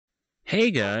Hey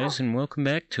guys, and welcome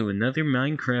back to another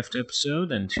Minecraft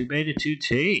episode on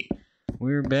 2Beta2T.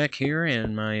 We're back here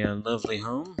in my lovely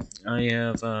home. I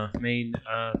have made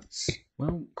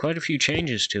well, quite a few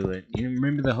changes to it. You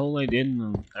remember the hole I did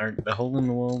the hole in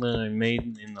the wall that I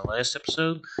made in the last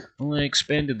episode? Well, I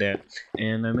expanded that,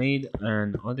 and I made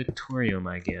an auditorium.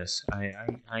 I guess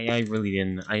I really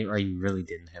didn't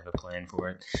have a plan for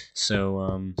it.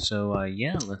 So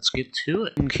yeah, let's get to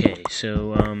it. Okay,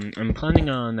 so I'm planning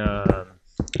on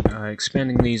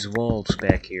expanding these walls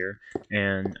back here,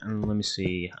 and let me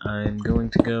see. I'm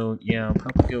going to go. Yeah, I'll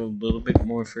probably go a little bit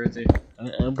more further.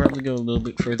 I'll probably go a little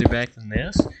bit further back than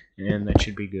this, and that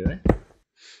should be good.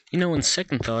 You know, on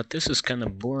second thought, this is kind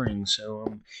of boring.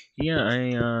 So yeah,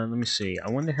 let me see.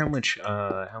 I wonder how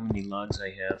many logs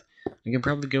I have. I can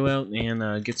probably go out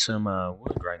and get some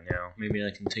wood right now. Maybe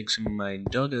I can take some of my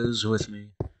doggos with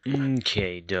me.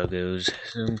 Okay, doggos.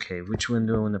 Okay, which one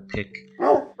do I want to pick?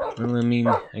 Well, I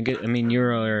mean,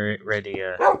 you're already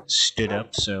stood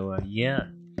up, so yeah.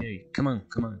 Hey, come on.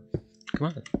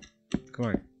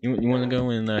 You want to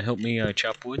go and help me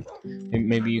chop wood?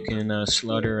 Maybe you can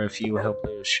slaughter a few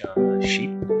helpless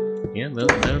sheep. Yeah,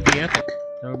 that'll be epic.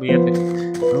 That'll be epic.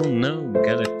 Oh no,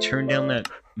 gotta turn down that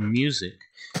music.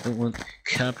 Don't want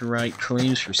copyright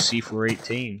claims for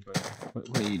C418.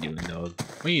 What are you doing, dog?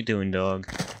 What are you doing, dog?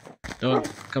 Dog,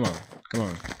 come on.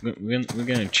 We're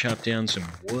gonna chop down some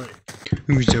wood.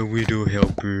 Who's a widow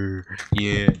helper?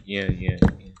 Yeah.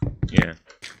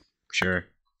 Sure.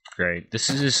 Great. This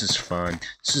is fun.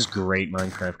 This is great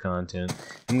Minecraft content.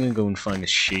 I'm gonna go and find a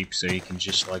sheep so you can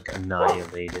just like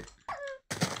annihilate it.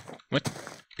 What?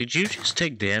 Did you just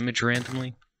take damage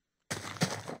randomly?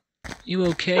 You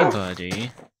okay,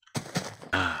 buddy?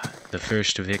 Ah, the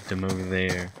first victim over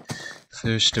there.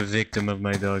 First victim of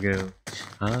my doggo.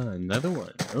 Ah, another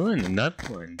one. Oh, and another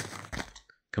one.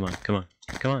 Come on.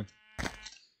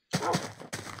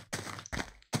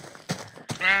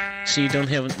 See, don't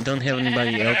have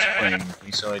anybody else playing with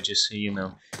me, so I just you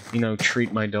know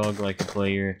treat my dog like a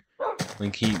player,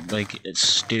 like it's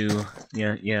Stu.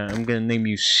 Yeah, I'm gonna name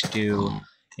you Stu.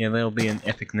 Yeah, that'll be an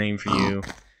epic name for you.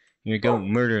 Here, go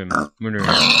murder him.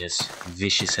 Yes,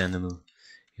 vicious animal.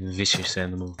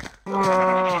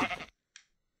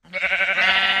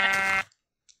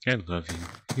 I love you.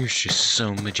 You're just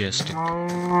so majestic.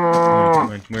 Come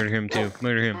on, murder him too.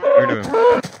 Murder him.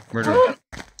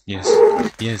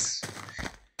 Yes.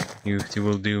 You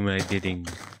will do my bidding.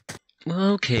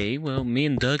 Well, okay. Well, me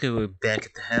and Duggo are back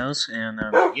at the house, and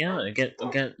yeah, I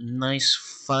got nice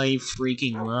 5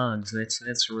 freaking logs.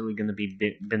 That's really gonna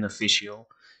be beneficial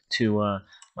to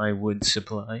my wood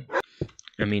supply.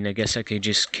 I mean, I guess I could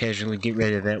just casually get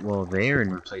rid of that wall there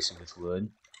and replace it with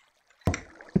wood.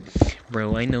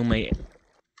 Bro, I know my...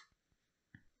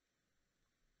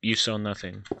 You saw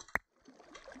nothing.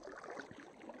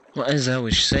 Well, as I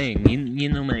was saying, you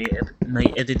know my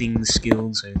editing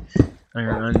skills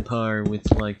are on par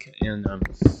with like an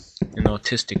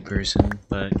autistic person,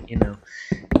 but you know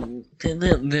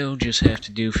they'll just have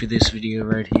to do for this video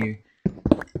right here.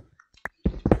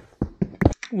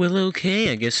 Well,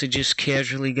 okay, I guess I just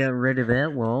casually got rid of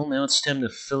that wall. Now it's time to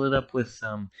fill it up with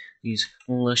these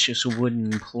luscious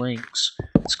wooden planks.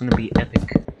 It's gonna be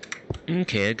epic.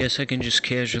 Okay, I guess I can just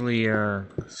casually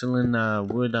fill in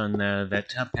wood on that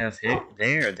top half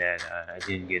there that I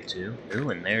didn't get to. Ooh,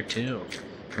 and there too.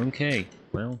 Okay,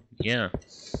 well, yeah.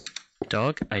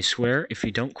 Dog, I swear, if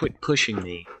you don't quit pushing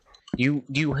me, do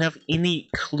you have any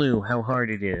clue how hard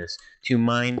it is to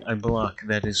mine a block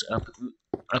that is up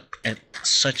at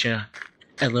such a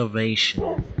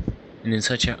elevation and in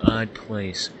such an odd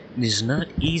place? It is not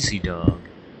easy, dog.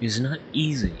 It is not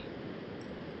easy.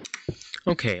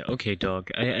 Okay,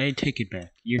 dog. I take it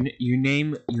back. Your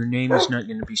name is not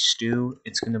gonna be Stu.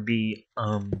 It's gonna be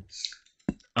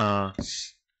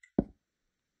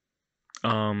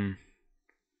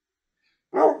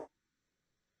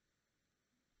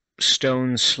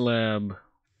Stone Slab.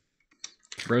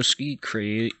 Broski,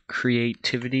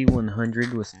 creativity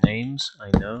 100 with names.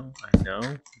 I know.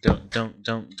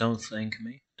 Don't thank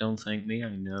me. Don't thank me. I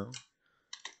know.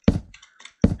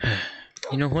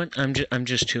 You know what? I'm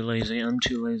just too lazy. I'm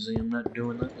not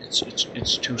doing it.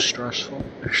 It's too stressful.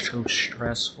 It's too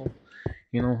stressful.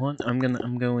 You know what? I'm going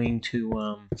to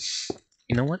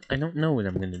you know what? I don't know what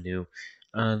I'm gonna do.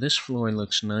 This floor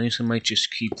looks nice. I might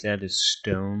just keep that as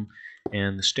stone.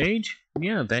 And the stage?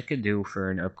 Yeah, that could do for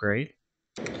an upgrade.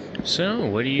 So,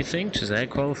 what do you think? Does that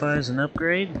qualify as an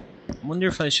upgrade? I wonder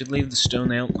if I should leave the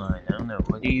stone outline. I don't know.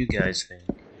 What do you guys think?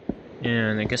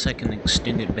 And I guess I can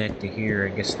extend it back to here.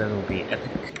 I guess that'll be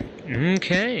epic.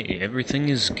 Okay, everything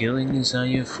is going as I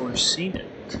have foreseen it.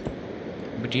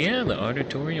 But yeah, the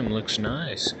auditorium looks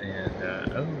nice, and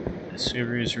oh, the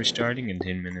server is restarting in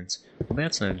 10 minutes. Well,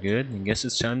 that's not good. I guess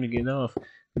it's time to get off.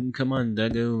 Come on,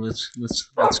 Duggo,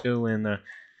 let's go and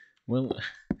well,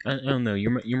 I don't know.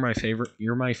 You're my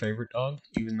favorite dog,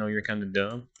 even though you're kind of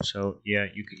dumb. So yeah,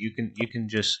 you can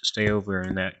just stay over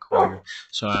in that corner.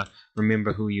 So I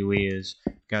remember who you is.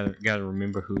 Gotta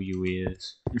remember who you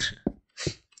is.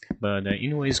 But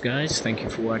anyways, guys, thank you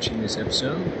for watching this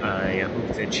episode. I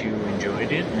hope that you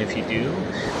enjoyed it, and if you do,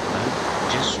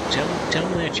 just tell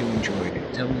me that you enjoyed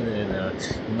it. Tell me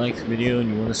that you liked the video and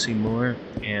you want to see more,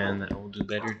 and I will do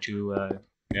better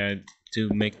to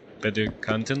make better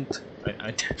content.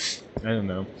 I don't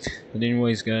know. But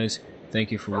anyways, guys,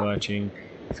 thank you for watching.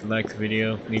 If you liked the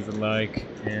video, leave a like,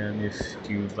 and if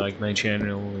you like my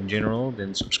channel in general,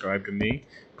 then subscribe to me,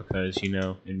 because, you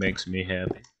know, it makes me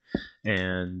happy.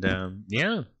 And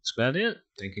yeah, that's about it.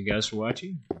 Thank you guys for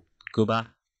watching. Goodbye.